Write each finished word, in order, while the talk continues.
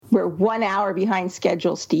We're 1 hour behind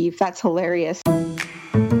schedule, Steve. That's hilarious.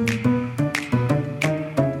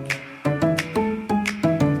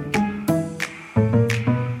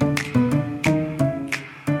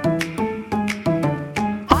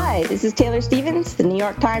 Hi, this is Taylor Stevens, the New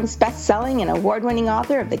York Times best-selling and award-winning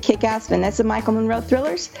author of the kick-ass Vanessa Michael Monroe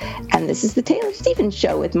thrillers, and this is the Taylor Stevens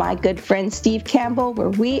Show with my good friend Steve Campbell, where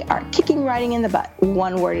we are kicking writing in the butt,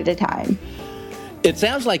 one word at a time. It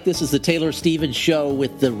sounds like this is the Taylor Stevens Show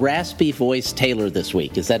with the raspy voice Taylor this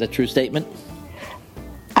week. Is that a true statement?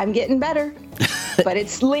 I'm getting better, but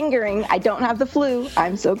it's lingering. I don't have the flu.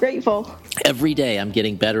 I'm so grateful. Every day I'm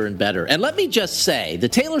getting better and better. And let me just say, the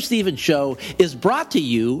Taylor Stevens Show is brought to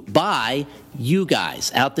you by you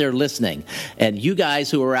guys out there listening. And you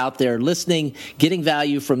guys who are out there listening, getting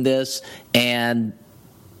value from this, and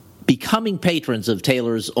becoming patrons of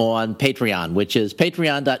Taylor's on Patreon, which is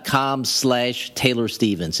patreon.com/Taylor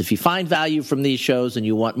Stevens. If you find value from these shows and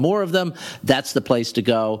you want more of them, that's the place to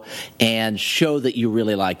go and show that you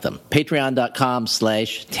really like them.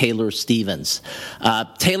 Patreon.com/Taylor Stevens.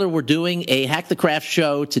 Taylor, we're doing a Hack the Craft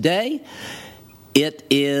show today. It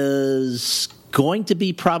is going to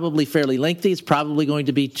be probably fairly lengthy. It's probably going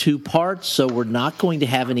to be 2 parts, so we're not going to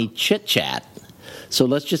have any chit-chat. So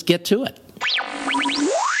let's just get to it.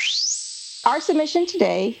 Our submission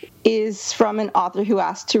today is from an author who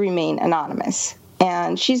asked to remain anonymous.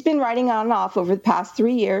 And she's been writing on and off over the past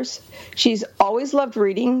 3 years. She's always loved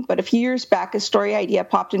reading, but a few years back, a story idea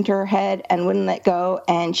popped into her head and wouldn't let go,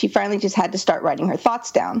 and she finally just had to start writing her thoughts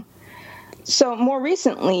down. So more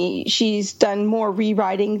recently, she's done more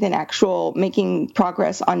rewriting than actual making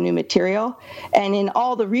progress on new material. And in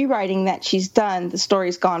all the rewriting that she's done, the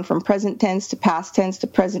story's gone from present tense to past tense to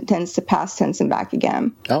present tense to past tense and back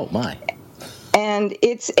again. Oh, my. And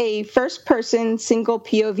it's a first-person, single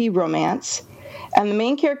POV romance. And the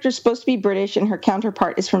main character is supposed to be British, and her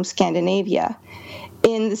counterpart is from Scandinavia.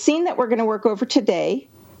 In the scene that we're going to work over today,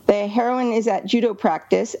 the heroine is at judo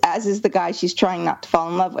practice, as is the guy she's trying not to fall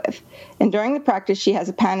in love with. And during the practice, she has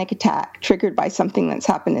a panic attack triggered by something that's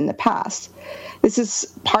happened in the past. This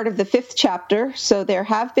is part of the 5th chapter, so there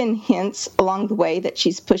have been hints along the way that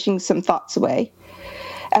she's pushing some thoughts away.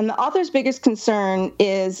 And the author's biggest concern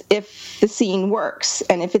is if the scene works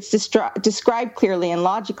and if it's described clearly and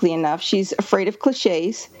logically enough. She's afraid of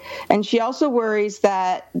cliches, and she also worries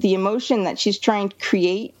that the emotion that she's trying to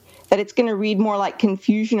create, that it's going to read more like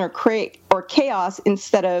confusion or chaos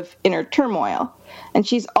instead of inner turmoil. And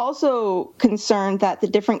she's also concerned that the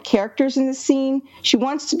different characters in the scene, she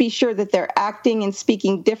wants to be sure that they're acting and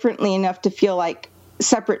speaking differently enough to feel like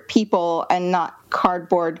separate people and not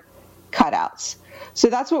cardboard cutouts. So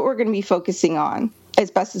that's what we're going to be focusing on as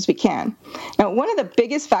best as we can. Now, one of the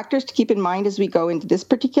biggest factors to keep in mind as we go into this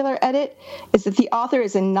particular edit is that the author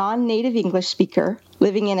is a non-native English speaker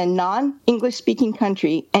living in a non-English speaking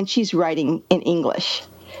country, and she's writing in English.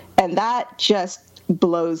 And that just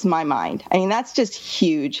blows my mind. I mean, that's just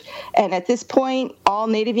huge. And at this point, all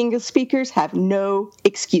native English speakers have no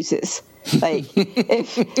excuses. Like,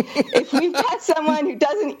 if we've got someone who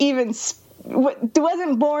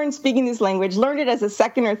wasn't born speaking this language, learned it as a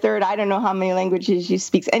second or third, I don't know how many languages she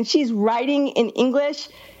speaks, and she's writing in English,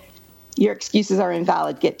 your excuses are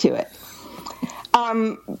invalid. Get to it.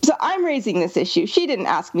 So I'm raising this issue. She didn't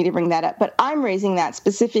ask me to bring that up, but I'm raising that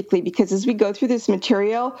specifically because as we go through this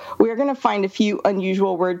material, we're going to find a few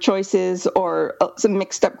unusual word choices or some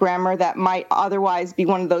mixed up grammar that might otherwise be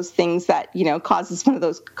one of those things that, causes one of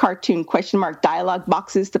those cartoon question mark dialogue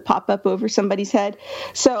boxes to pop up over somebody's head.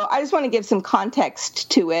 So I just want to give some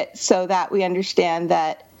context to it so that we understand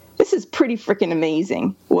that this is pretty freaking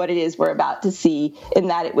amazing what it is we're about to see, in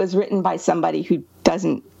that it was written by somebody who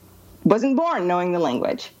wasn't born knowing the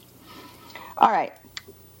language. All right.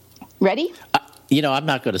 Ready? I'm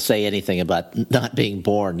not going to say anything about not being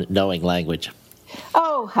born knowing language.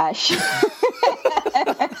 Oh, hush.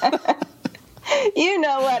 You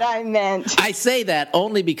know what I meant. I say that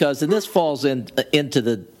only because, and this falls into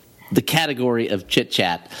the category of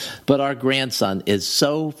chit-chat, but our grandson is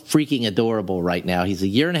so freaking adorable right now. He's a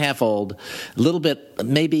year and a half old, a little bit,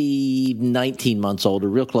 maybe 19 months old, or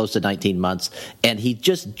real close to 19 months, and he's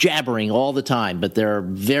just jabbering all the time, but there are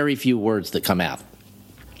very few words that come out.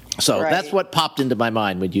 So That's what popped into my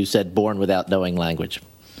mind when you said born without knowing language.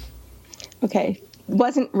 Okay.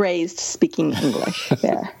 Wasn't raised speaking English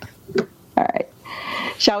there. All right.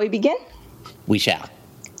 Shall we begin? We shall.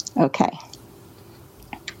 Okay.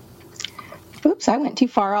 Oops, I went too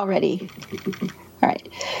far already. All right.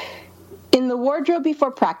 In the wardrobe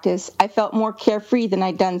before practice, I felt more carefree than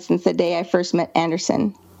I'd done since the day I first met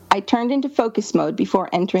Anderson. I turned into focus mode before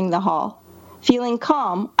entering the hall. Feeling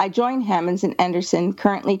calm, I joined Hammonds and Anderson,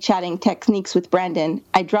 currently chatting techniques with Brandon.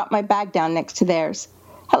 I dropped my bag down next to theirs.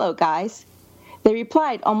 "Hello, guys." They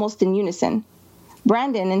replied almost in unison.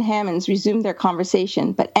 Brandon and Hammonds resumed their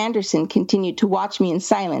conversation, but Anderson continued to watch me in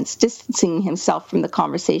silence, distancing himself from the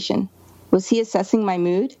conversation. Was he assessing my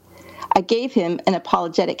mood? I gave him an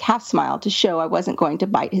apologetic half-smile to show I wasn't going to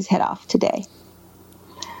bite his head off today.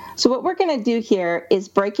 So what we're going to do here is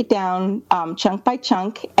break it down chunk by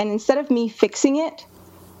chunk, and instead of me fixing it,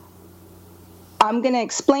 I'm going to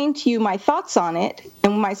explain to you my thoughts on it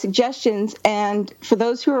and my suggestions, and for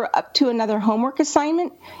those who are up to another homework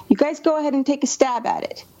assignment, you guys go ahead and take a stab at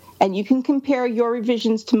it, and you can compare your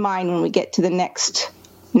revisions to mine when we get to the next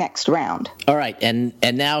round. All right, and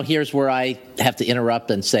now here's where I have to interrupt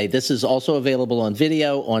and say this is also available on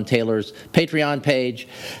video on Taylor's Patreon page.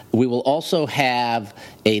 We will also have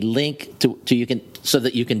a link to you can so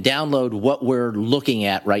that you can download what we're looking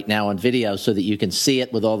at right now on video so that you can see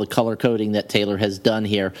it with all the color coding that Taylor has done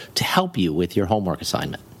here to help you with your homework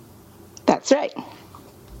assignment. That's right.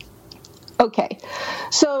 Okay,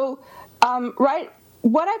 so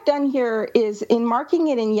what I've done here is in marking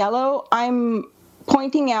it in yellow, I'm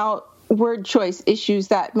pointing out word choice issues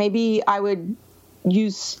that maybe I would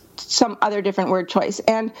use some other different word choice.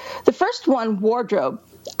 And the first one, wardrobe,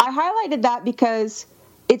 I highlighted that because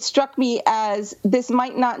it struck me as this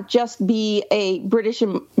might not just be a British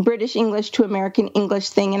English to American English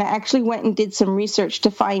thing. And I actually went and did some research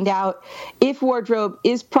to find out if wardrobe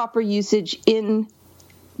is proper usage in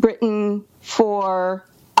Britain for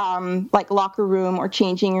like locker room or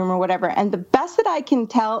changing room or whatever. And the best that I can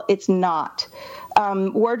tell, it's not.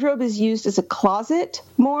 Wardrobe is used as a closet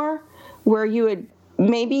more, where you would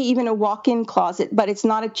maybe even a walk-in closet, but it's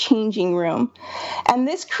not a changing room. And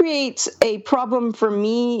this creates a problem for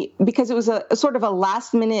me because it was a sort of a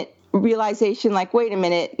last-minute realization, like, wait a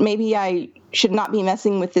minute, maybe I should not be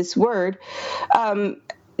messing with this word,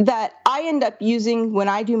 that I end up using when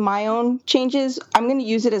I do my own changes. I'm going to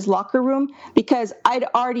use it as locker room because I'd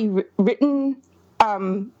already written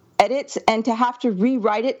edits, and to have to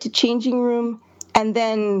rewrite it to changing room and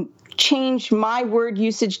then change my word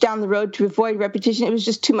usage down the road to avoid repetition, it was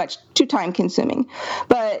just too time consuming.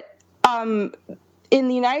 But in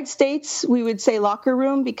the United States, we would say locker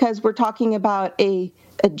room because we're talking about a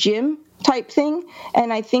gym type thing.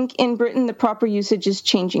 And I think in Britain, the proper usage is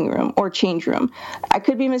changing room or change room. I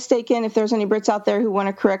could be mistaken. If there's any Brits out there who want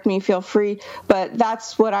to correct me, feel free. But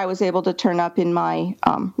that's what I was able to turn up in my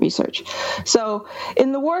research. So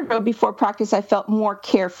in the wardrobe before practice, I felt more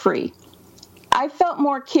carefree. I felt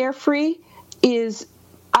more carefree is,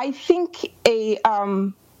 I think,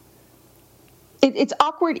 it's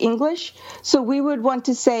awkward English. So we would want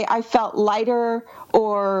to say I felt lighter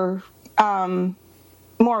or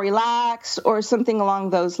more relaxed or something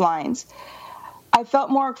along those lines. I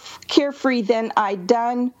felt more carefree than I'd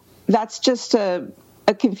done. That's just a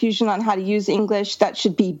confusion on how to use English. That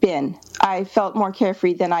should be been. I felt more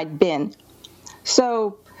carefree than I'd been.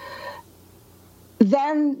 So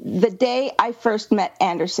then the day I first met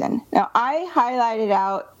Anderson. Now, I highlighted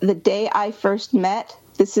out the day I first met.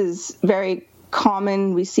 This is very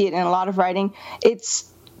common. We see it in a lot of writing.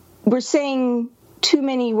 We're saying too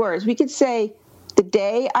many words. We could say the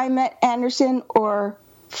day I met Anderson or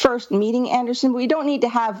first meeting Anderson. We don't need to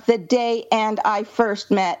have the day and I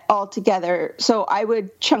first met all together. So I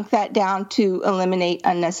would chunk that down to eliminate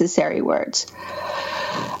unnecessary words.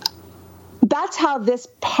 That's how this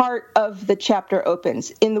part of the chapter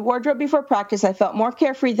opens. In the wardrobe before practice, I felt more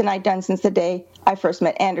carefree than I'd done since the day I first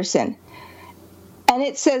met Anderson. And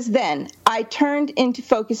it says then, I turned into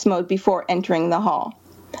focus mode before entering the hall.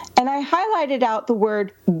 And I highlighted out the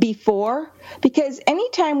word before because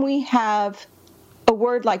anytime we have a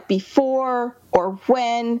word like before or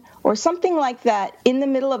when or something like that in the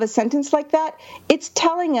middle of a sentence like that, it's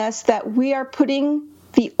telling us that we are putting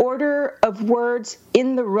the order of words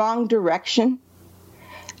in the wrong direction.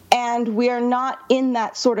 And we are not in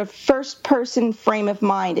that sort of first-person frame of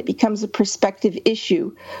mind. It becomes a perspective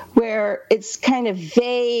issue where it's kind of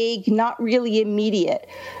vague, not really immediate.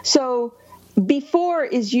 So before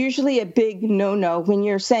is usually a big no-no when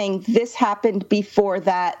you're saying this happened before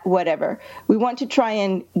that, whatever. We want to try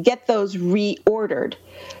and get those reordered.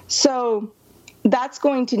 So that's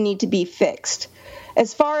going to need to be fixed.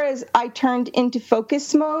 As far as I turned into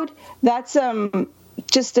focus mode, that's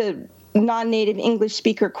just a non-native English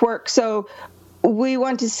speaker quirk. So we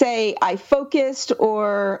want to say I focused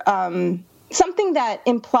or something that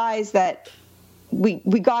implies that we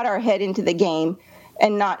got our head into the game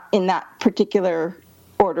and not in that particular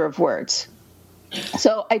order of words.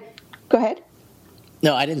 So go ahead.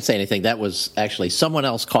 No, I didn't say anything. That was actually someone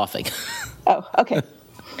else coughing. Oh, okay.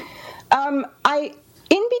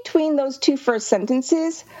 In between those two first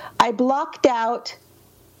sentences, I blocked out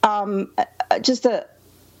just a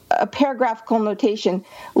paragraphical notation.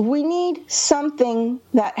 We need something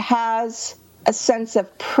that has a sense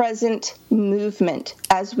of present movement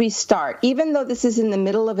as we start. Even though this is in the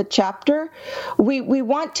middle of a chapter, we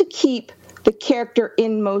want to keep the character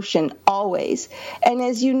in motion always. And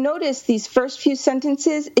as you notice, these first few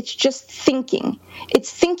sentences, it's just thinking.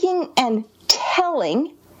 It's thinking and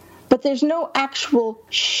telling, but there's no actual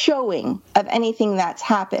showing of anything that's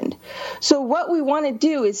happened. So what we want to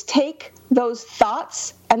do is take those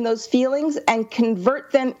thoughts and those feelings and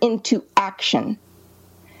convert them into action.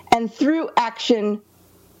 And through action,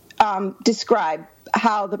 describe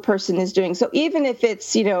how the person is doing. So even if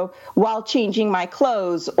it's, while changing my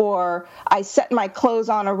clothes or I set my clothes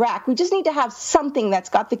on a rack, we just need to have something that's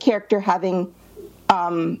got the character having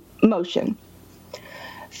motion.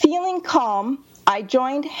 Feeling calm, I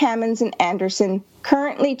joined Hammonds and Anderson,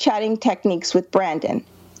 currently chatting techniques with Brandon.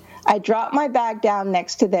 I dropped my bag down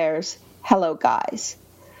next to theirs. Hello, guys.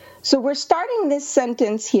 So we're starting this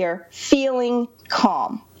sentence here, feeling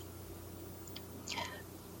calm.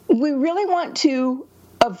 We really want to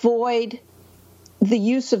avoid the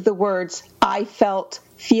use of the words I felt,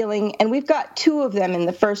 feeling, and we've got two of them in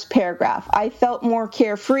the first paragraph. I felt more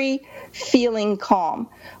carefree, feeling calm.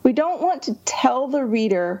 We don't want to tell the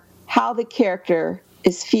reader how the character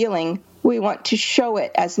is feeling. We want to show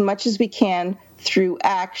it as much as we can through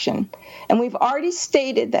action. And we've already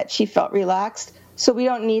stated that she felt relaxed, so we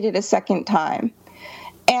don't need it a second time.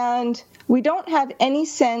 And we don't have any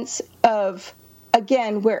sense of,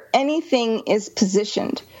 again, where anything is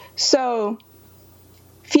positioned. So,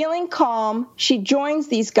 feeling calm, she joins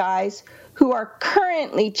these guys who are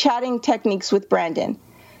currently chatting techniques with Brandon.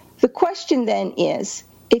 The question then is,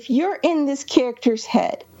 if you're in this character's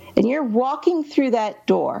head and you're walking through that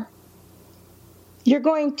door, you're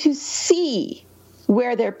going to see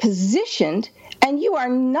where they're positioned, and you are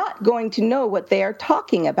not going to know what they are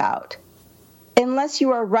talking about unless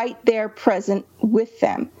you are right there present with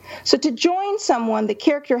them. So to join someone, the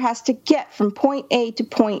character has to get from point A to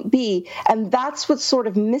point B, and that's what's sort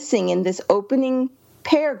of missing in this opening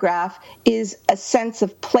paragraph is a sense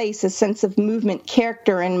of place, a sense of movement,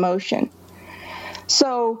 character in motion.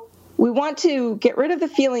 So we want to get rid of the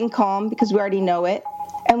feeling calm because we already know it,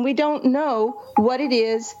 and we don't know what it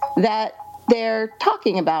is that they're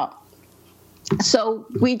talking about. So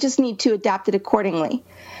we just need to adapt it accordingly.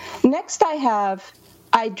 Next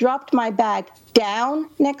I dropped my bag down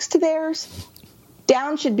next to theirs.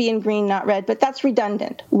 Down should be in green, not red, but that's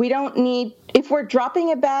redundant. We don't need, if we're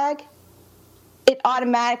dropping a bag, it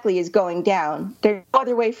automatically is going down. There's no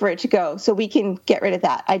other way for it to go, so we can get rid of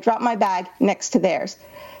that. I dropped my bag next to theirs.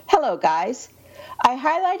 Hello, guys. I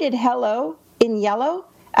highlighted hello in yellow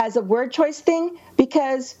as a word choice thing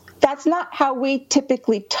because that's not how we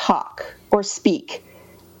typically talk or speak.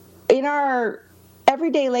 In our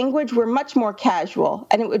everyday language, we're much more casual,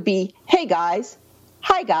 and it would be, hey guys,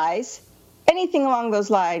 hi guys, anything along those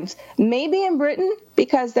lines. Maybe in Britain,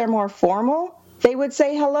 because they're more formal, they would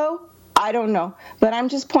say hello. I don't know, but I'm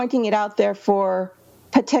just pointing it out there for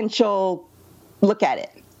potential look at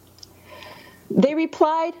it. They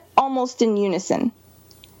replied almost in unison.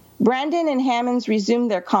 Brandon and Hammonds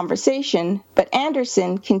resumed their conversation, but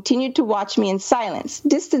Anderson continued to watch me in silence,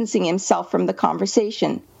 distancing himself from the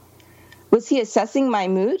conversation. Was he assessing my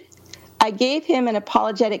mood? I gave him an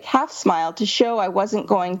apologetic half smile to show I wasn't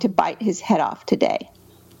going to bite his head off today.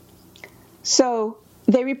 So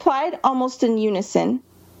they replied almost in unison,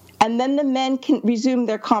 and then the men resumed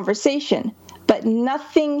their conversation, but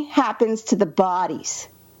nothing happens to the bodies.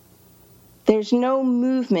 There's no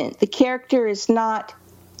movement. The character is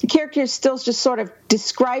still just sort of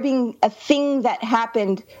describing a thing that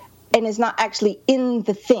happened and is not actually in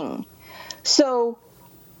the thing. So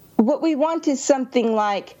what we want is something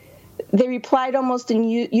like, they replied almost in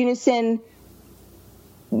unison,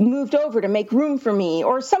 moved over to make room for me,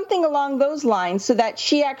 or something along those lines, so that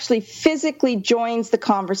she actually physically joins the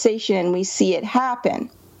conversation and we see it happen.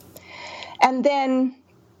 And then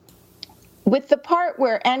with the part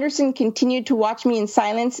where Anderson continued to watch me in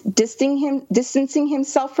silence, distancing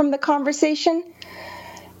himself from the conversation,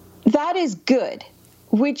 that is good.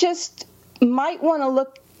 We just might want to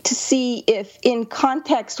look to see if in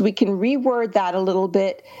context we can reword that a little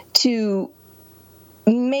bit to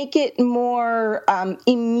make it more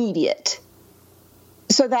immediate,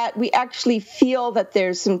 so that we actually feel that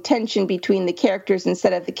there's some tension between the characters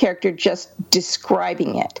instead of the character just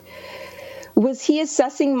describing it. Was he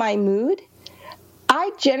assessing my mood?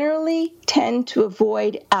 I generally tend to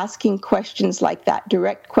avoid asking questions like that,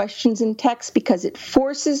 direct questions in text, because it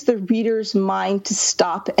forces the reader's mind to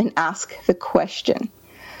stop and ask the question.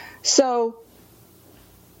 So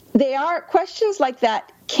questions like that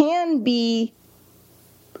can be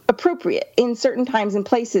appropriate in certain times and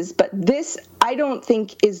places, but this I don't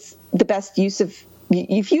think is the best use of.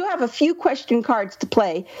 If you have a few question cards to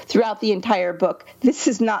play throughout the entire book, this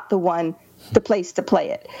is not the place to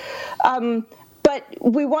play it. But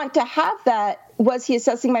we want to have that, was he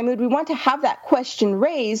assessing my mood? We want to have that question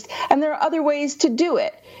raised, and there are other ways to do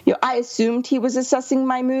it. I assumed he was assessing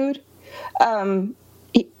my mood.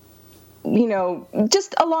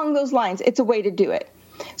 Just along those lines, it's a way to do it.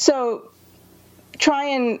 So try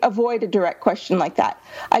and avoid a direct question like that.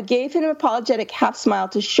 I gave him an apologetic half smile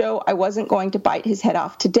to show I wasn't going to bite his head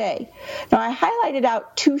off today. Now, I highlighted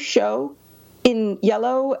out to show in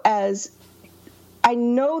yellow, as I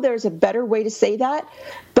know there's a better way to say that,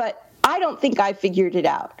 but I don't think I figured it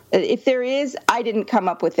out. If there is, I didn't come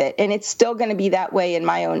up with it, and it's still going to be that way in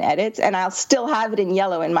my own edits, and I'll still have it in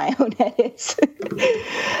yellow in my own edits.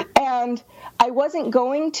 And I wasn't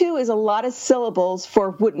going to is a lot of syllables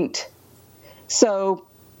for wouldn't. So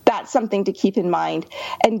that's something to keep in mind.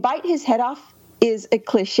 And bite his head off is a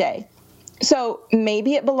cliche. So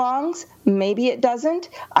maybe it belongs, maybe it doesn't.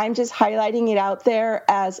 I'm just highlighting it out there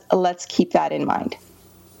as let's keep that in mind.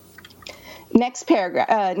 Next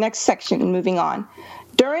paragraph, next section, moving on.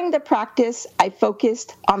 During the practice, I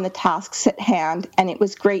focused on the tasks at hand, and it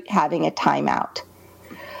was great having a timeout.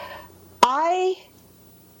 I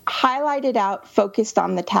highlighted out focused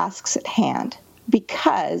on the tasks at hand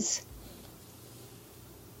because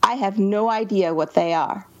I have no idea what they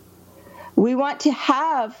are. We want to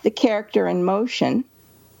have the character in motion,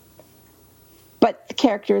 but the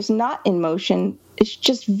character is not in motion. It's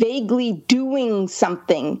just vaguely doing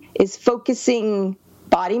something, is focusing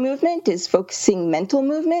body movement, is focusing mental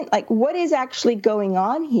movement. Like, what is actually going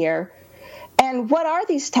on here? And what are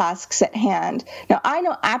these tasks at hand? Now, I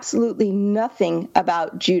know absolutely nothing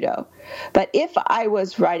about judo, but if I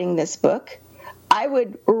was writing this book, I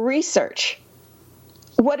would research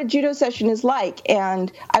what a judo session is like,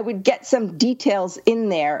 and I would get some details in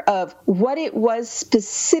there of what it was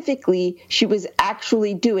specifically she was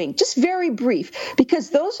actually doing, just very brief,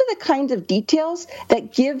 because those are the kinds of details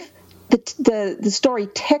that give the story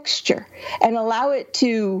texture and allow it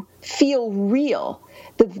to feel real.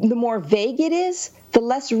 The more vague it is, the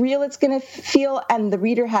less real it's going to feel, and the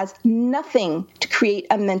reader has nothing to create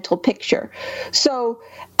a mental picture. So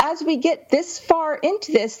as we get this far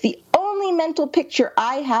into this, the only mental picture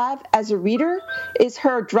I have as a reader is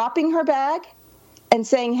her dropping her bag and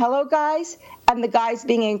saying, hello, guys, and the guys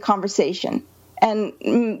being in conversation.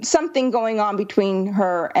 And something going on between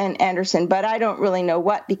her and Anderson, but I don't really know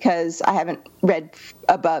what because I haven't read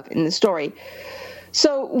above in the story.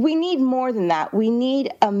 So we need more than that. We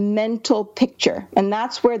need a mental picture, and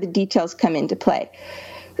that's where the details come into play.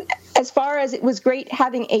 As far as it was great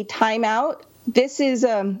having a timeout, this is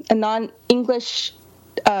a non-English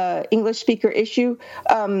English speaker issue.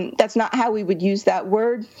 That's not how we would use that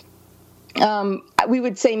word. We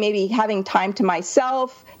would say maybe having time to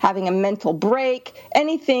myself, having a mental break,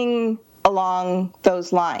 anything along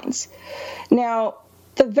those lines. Now,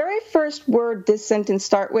 the very first word this sentence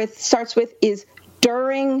starts with is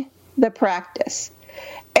during the practice.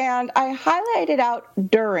 And I highlighted out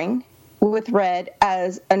during with red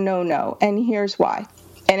as a no-no, and here's why.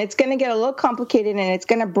 And it's going to get a little complicated, and it's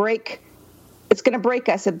going to break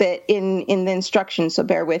us a bit in the instructions, so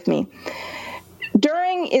bear with me.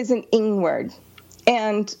 During is an ing word,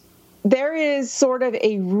 and there is sort of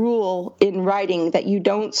a rule in writing that you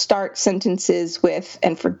don't start sentences with,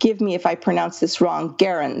 and forgive me if I pronounce this wrong,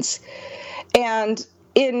 gerunds. And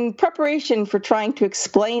in preparation for trying to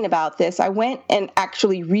explain about this, I went and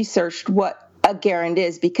actually researched what a gerund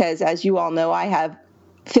is, because as you all know, I have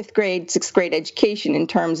 5th grade, 6th grade education in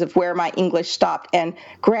terms of where my English stopped, and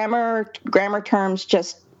grammar terms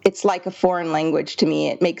just, it's like a foreign language to me.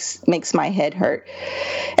 It makes my head hurt.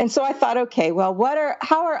 And so I thought, okay, well,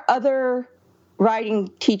 how are other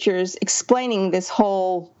writing teachers explaining this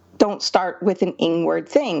whole don't start with an ing word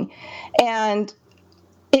thing? And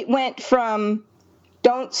it went from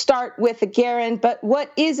don't start with a gerund, but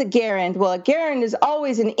what is a gerund? Well, a gerund is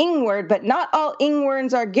always an ing word, but not all ing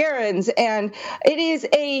words are gerunds, and it is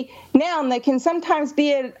a noun that can sometimes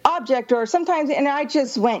be an object or sometimes, and I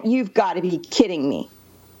just went, you've got to be kidding me.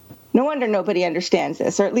 No wonder nobody understands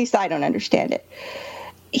this, or at least I don't understand it.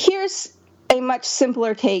 Here's a much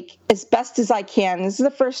simpler take as best as I can. This is the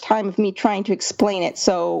first time of me trying to explain it,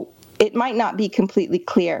 so it might not be completely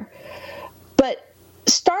clear. But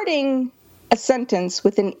starting a sentence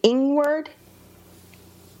with an ing word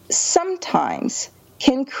sometimes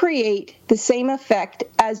can create the same effect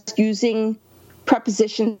as using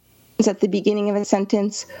prepositions at the beginning of a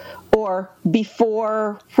sentence or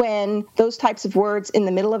before, when, those types of words in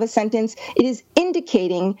the middle of a sentence. It is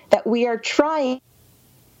indicating that we are trying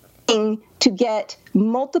to get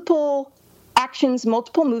multiple actions,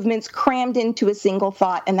 multiple movements crammed into a single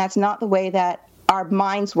thought, and that's not the way that our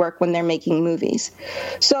minds work when they're making movies.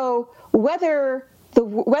 So whether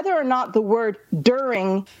or not the word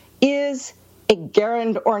during is a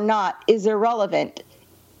gerund or not is irrelevant.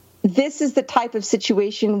 This is the type of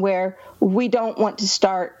situation where we don't want to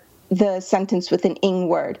start the sentence with an ing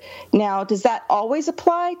word. Now, does that always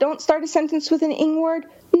apply? Don't start a sentence with an ing word?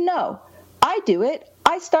 No. I do it.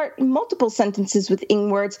 I start multiple sentences with ing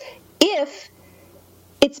words if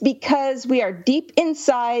it's because we are deep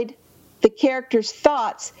inside the character's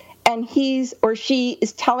thoughts and he or she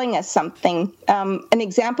is telling us something. An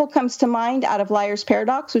example comes to mind out of Liar's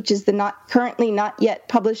Paradox, which is the currently not yet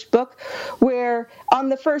published book, where on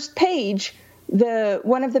the first page,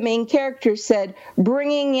 one of the main characters said,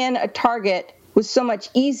 bringing in a target was so much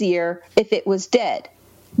easier if it was dead.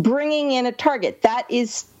 Bringing in a target, that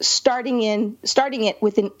is starting it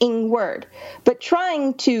with an ing word. But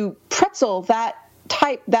trying to pretzel that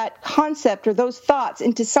concept or those thoughts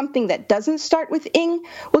into something that doesn't start with ing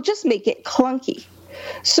will just make it clunky.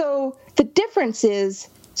 So the difference is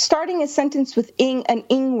starting a sentence with an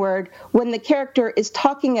ing word when the character is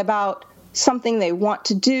talking about something they want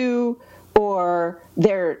to do or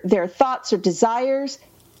their thoughts or desires,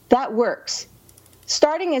 that works.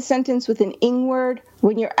 Starting a sentence with an ing word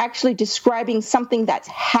when you're actually describing something that's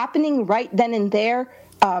happening right then and there,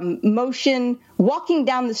 motion, walking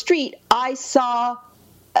down the street, I saw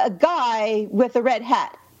a guy with a red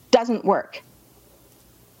hat, doesn't work.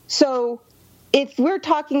 So if we're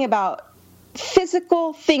talking about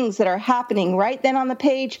physical things that are happening right then on the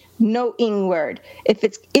page, no ing word. If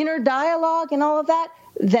it's inner dialogue and all of that,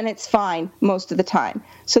 then it's fine most of the time.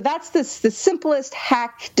 So that's the simplest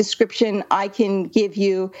hack description I can give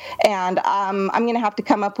you, and I'm going to have to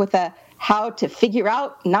come up with how to figure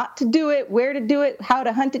out not to do it, where to do it, how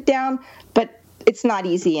to hunt it down, but it's not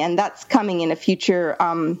easy, and that's coming in a future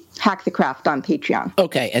Hack the Craft on Patreon.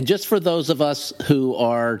 Okay, and just for those of us who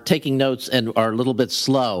are taking notes and are a little bit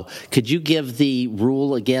slow, could you give the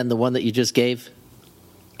rule again, the one that you just gave?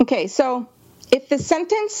 Okay, so if the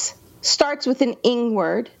sentence starts with an ing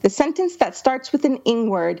word, the sentence that starts with an ing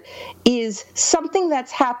word is something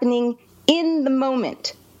that's happening in the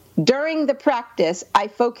moment. During the practice, I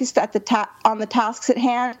focused on the tasks at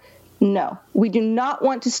hand. No, we do not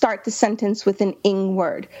want to start the sentence with an ing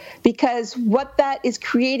word, because what that is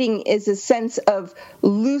creating is a sense of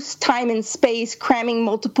loose time and space, cramming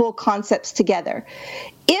multiple concepts together.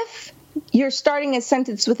 If you're starting a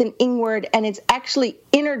sentence with an ing word and it's actually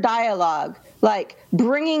inner dialogue, like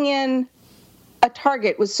bringing in a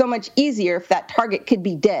target was so much easier if that target could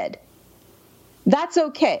be dead, that's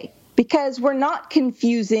okay, because we're not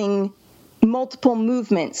confusing multiple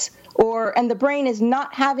movements, and the brain is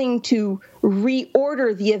not having to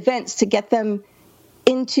reorder the events to get them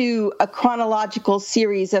into a chronological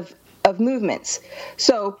series of movements.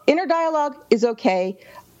 So inner dialogue is okay.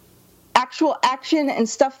 Actual action and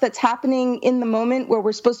stuff that's happening in the moment where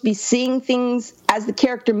we're supposed to be seeing things as the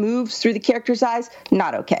character moves through the character's eyes,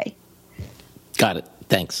 not okay. Got it.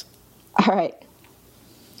 Thanks. All right.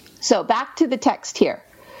 So back to the text here.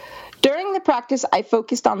 During the practice, I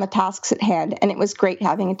focused on the tasks at hand, and it was great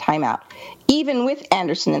having a timeout, even with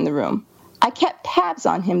Anderson in the room. I kept tabs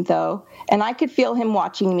on him, though, and I could feel him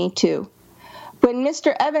watching me, too. When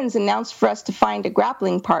Mr. Evans announced for us to find a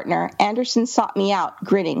grappling partner, Anderson sought me out,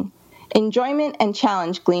 grinning. Enjoyment and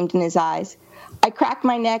challenge gleamed in his eyes. I cracked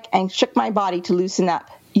my neck and shook my body to loosen up.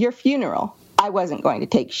 Your funeral. I wasn't going to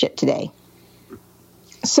take shit today.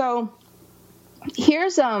 So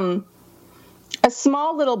here's a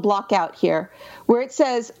small little block out here where it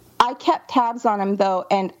says, I kept tabs on him, though,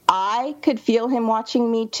 and I could feel him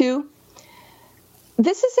watching me, too.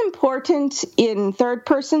 This is important in third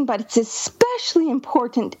person, but it's especially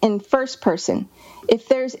important in first person. If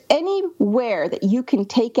there's anywhere that you can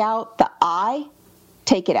take out the I,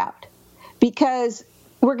 take it out. Because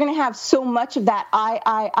we're going to have so much of that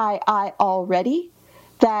I already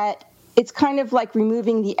that it's kind of like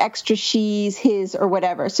removing the extra she's, his, or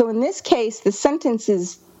whatever. So in this case, the sentence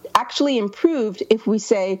is actually improved if we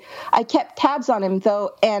say, I kept tabs on him,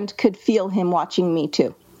 though, and could feel him watching me,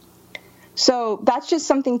 too. So that's just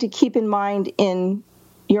something to keep in mind in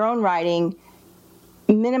your own writing.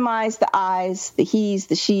 Minimize the I's, the he's,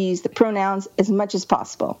 the she's, the pronouns as much as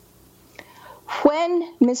possible.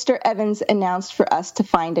 when Mr. Evans announced for us to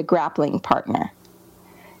find a grappling partner.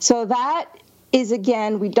 So that is,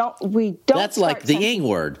 again, we don't. That's like the ing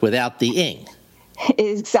word without the ing.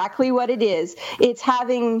 Exactly what it is. It's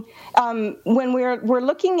having when we're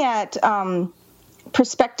looking at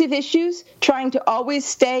perspective issues, trying to always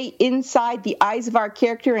stay inside the eyes of our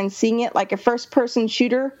character and seeing it like a first-person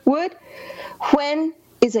shooter would. When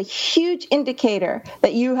is a huge indicator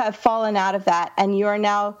that you have fallen out of that and you are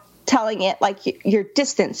now telling it like your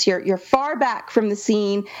distance, you're far back from the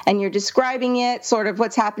scene and you're describing it, sort of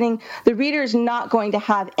what's happening. The reader is not going to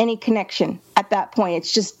have any connection at that point.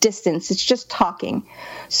 It's just distance. It's just talking.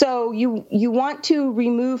 So you want to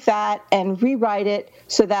remove that and rewrite it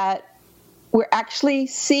so that we're actually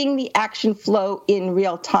seeing the action flow in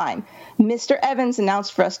real time. Mr. Evans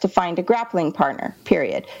announced for us to find a grappling partner,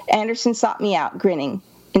 period. Anderson sought me out, grinning.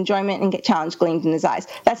 Enjoyment and challenge gleamed in his eyes.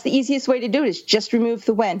 That's the easiest way to do it, is just remove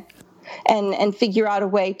the when and figure out a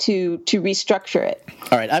way to restructure it.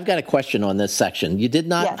 All right, I've got a question on this section. You did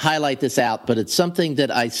not highlight this out, but it's something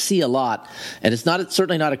that I see a lot, and it's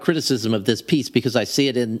certainly not a criticism of this piece because I see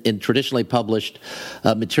it in traditionally published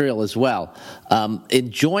material as well.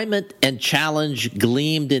 Enjoyment and challenge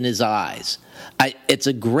gleamed in his eyes. It's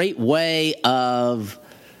a great way of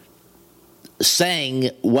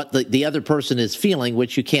saying what the other person is feeling,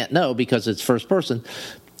 which you can't know because it's first person.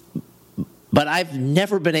 But I've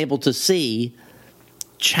never been able to see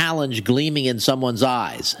challenge gleaming in someone's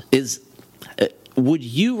eyes. Would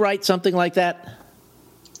you write something like that?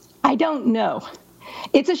 I don't know.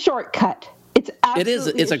 It's a shortcut. It's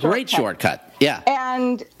absolutely It's a great shortcut. Yeah.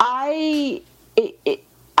 And I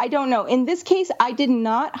don't know. In this case, I did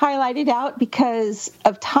not highlight it out because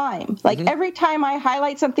of time. Like every time I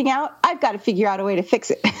highlight something out, I've got to figure out a way to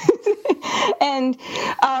fix it. And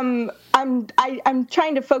I'm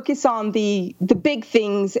trying to focus on the big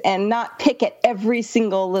things and not pick at every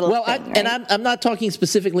single little thing. Right? And I'm not talking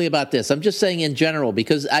specifically about this. I'm just saying in general,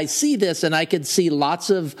 because I see this and I could see lots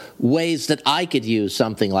of ways that I could use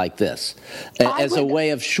something like this as a way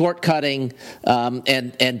of shortcutting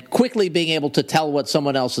and quickly being able to tell what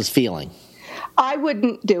someone else is feeling. I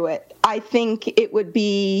wouldn't do it. I think it would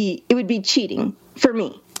be cheating for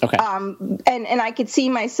me. Okay. And I could see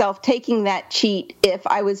myself taking that cheat if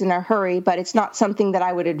I was in a hurry, but it's not something that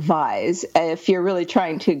I would advise if you're really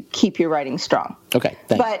trying to keep your writing strong. Okay,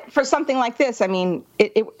 thanks. But for something like this, I mean,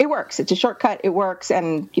 it works. It's a shortcut. It works,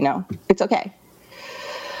 and, it's okay.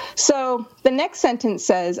 So the next sentence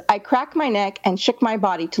says, I cracked my neck and shook my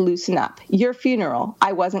body to loosen up. Your funeral.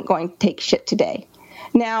 I wasn't going to take shit today.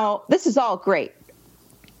 Now, this is all great.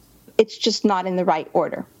 It's just not in the right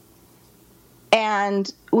order.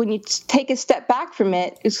 And when you take a step back from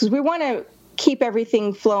it, it's because we want to keep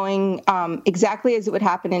everything flowing exactly as it would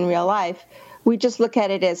happen in real life. We just look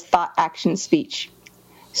at it as thought, action, speech.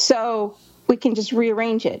 So we can just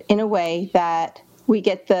rearrange it in a way that we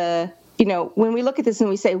get when we look at this and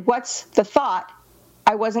we say, what's the thought?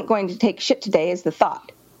 I wasn't going to take shit today is the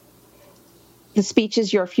thought. The speech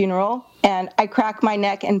is your funeral, and I crack my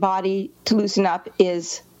neck and body to loosen up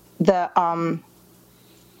is the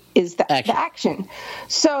action.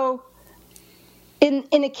 So in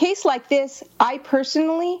a case like this, I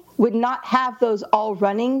personally would not have those all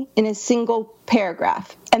running in a single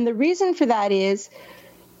paragraph. And the reason for that is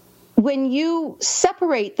when you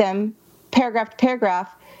separate them paragraph to paragraph,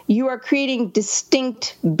 you are creating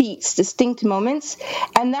distinct beats, distinct moments,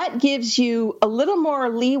 and that gives you a little more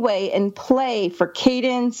leeway and play for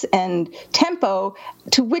cadence and tempo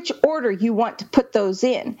to which order you want to put those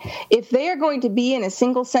in. If they are going to be in a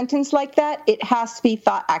single sentence like that, it has to be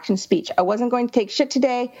thought, action, speech. I wasn't going to take shit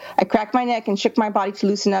today. I cracked my neck and shook my body to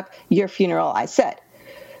loosen up. Your funeral, I said.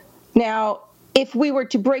 Now, if we were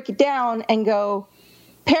to break it down and go,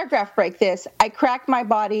 paragraph break this, I cracked my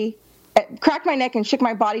neck and shook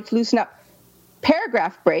my body to loosen up,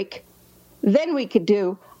 paragraph break, then we could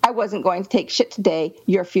do, I wasn't going to take shit today,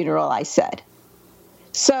 your funeral, I said.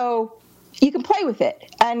 So you can play with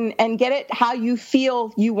it and get it how you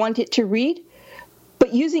feel you want it to read,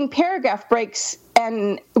 but using paragraph breaks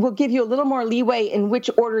and will give you a little more leeway in which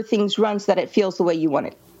order things run so that it feels the way you want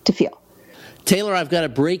it to feel. Taylor, I've got to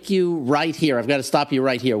break you right here. I've got to stop you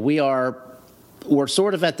right here. We're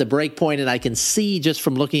sort of at the break point, and I can see just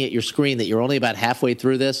from looking at your screen that you're only about halfway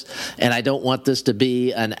through this, and I don't want this to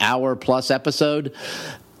be an hour-plus episode.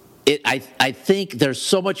 I think there's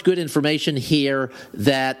so much good information here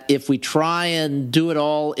that if we try and do it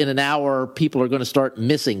all in an hour, people are going to start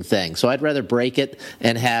missing things. So I'd rather break it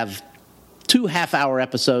and have 2 half-hour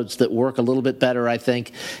episodes that work a little bit better, I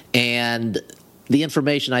think, and the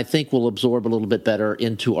information, I think, will absorb a little bit better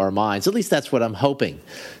into our minds. At least that's what I'm hoping.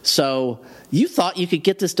 So you thought you could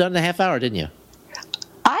get this done in a half hour, didn't you?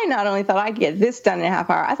 I not only thought I could get this done in a half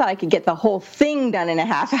hour, I thought I could get the whole thing done in a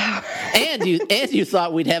half hour. and you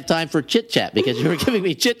thought we'd have time for chit-chat because you were giving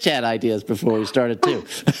me chit-chat ideas before we started, too.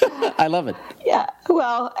 I love it. Yeah,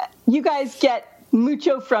 well, you guys get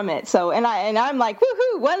mucho from it. So, and I'm like,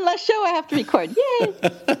 woohoo, one less show I have to record.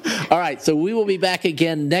 Yay. All right. So we will be back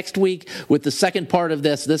again next week with the second part of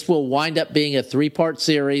this. This will wind up being a 3-part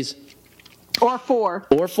series. Or 4.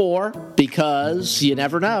 Or 4, because you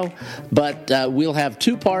never know. But we'll have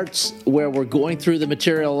 2 parts where we're going through the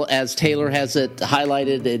material as Taylor has it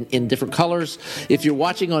highlighted in different colors. If you're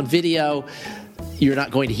watching on video, you're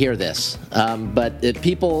not going to hear this. But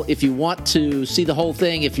if you want to see the whole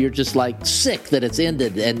thing, if you're just like sick that it's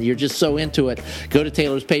ended and you're just so into it, go to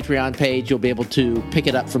Taylor's Patreon page. You'll be able to pick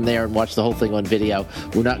it up from there and watch the whole thing on video.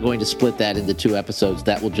 We're not going to split that into 2 episodes.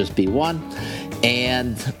 That will just be 1.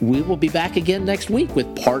 And we will be back again next week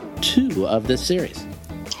with part 2 of this series.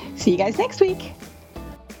 See you guys next week.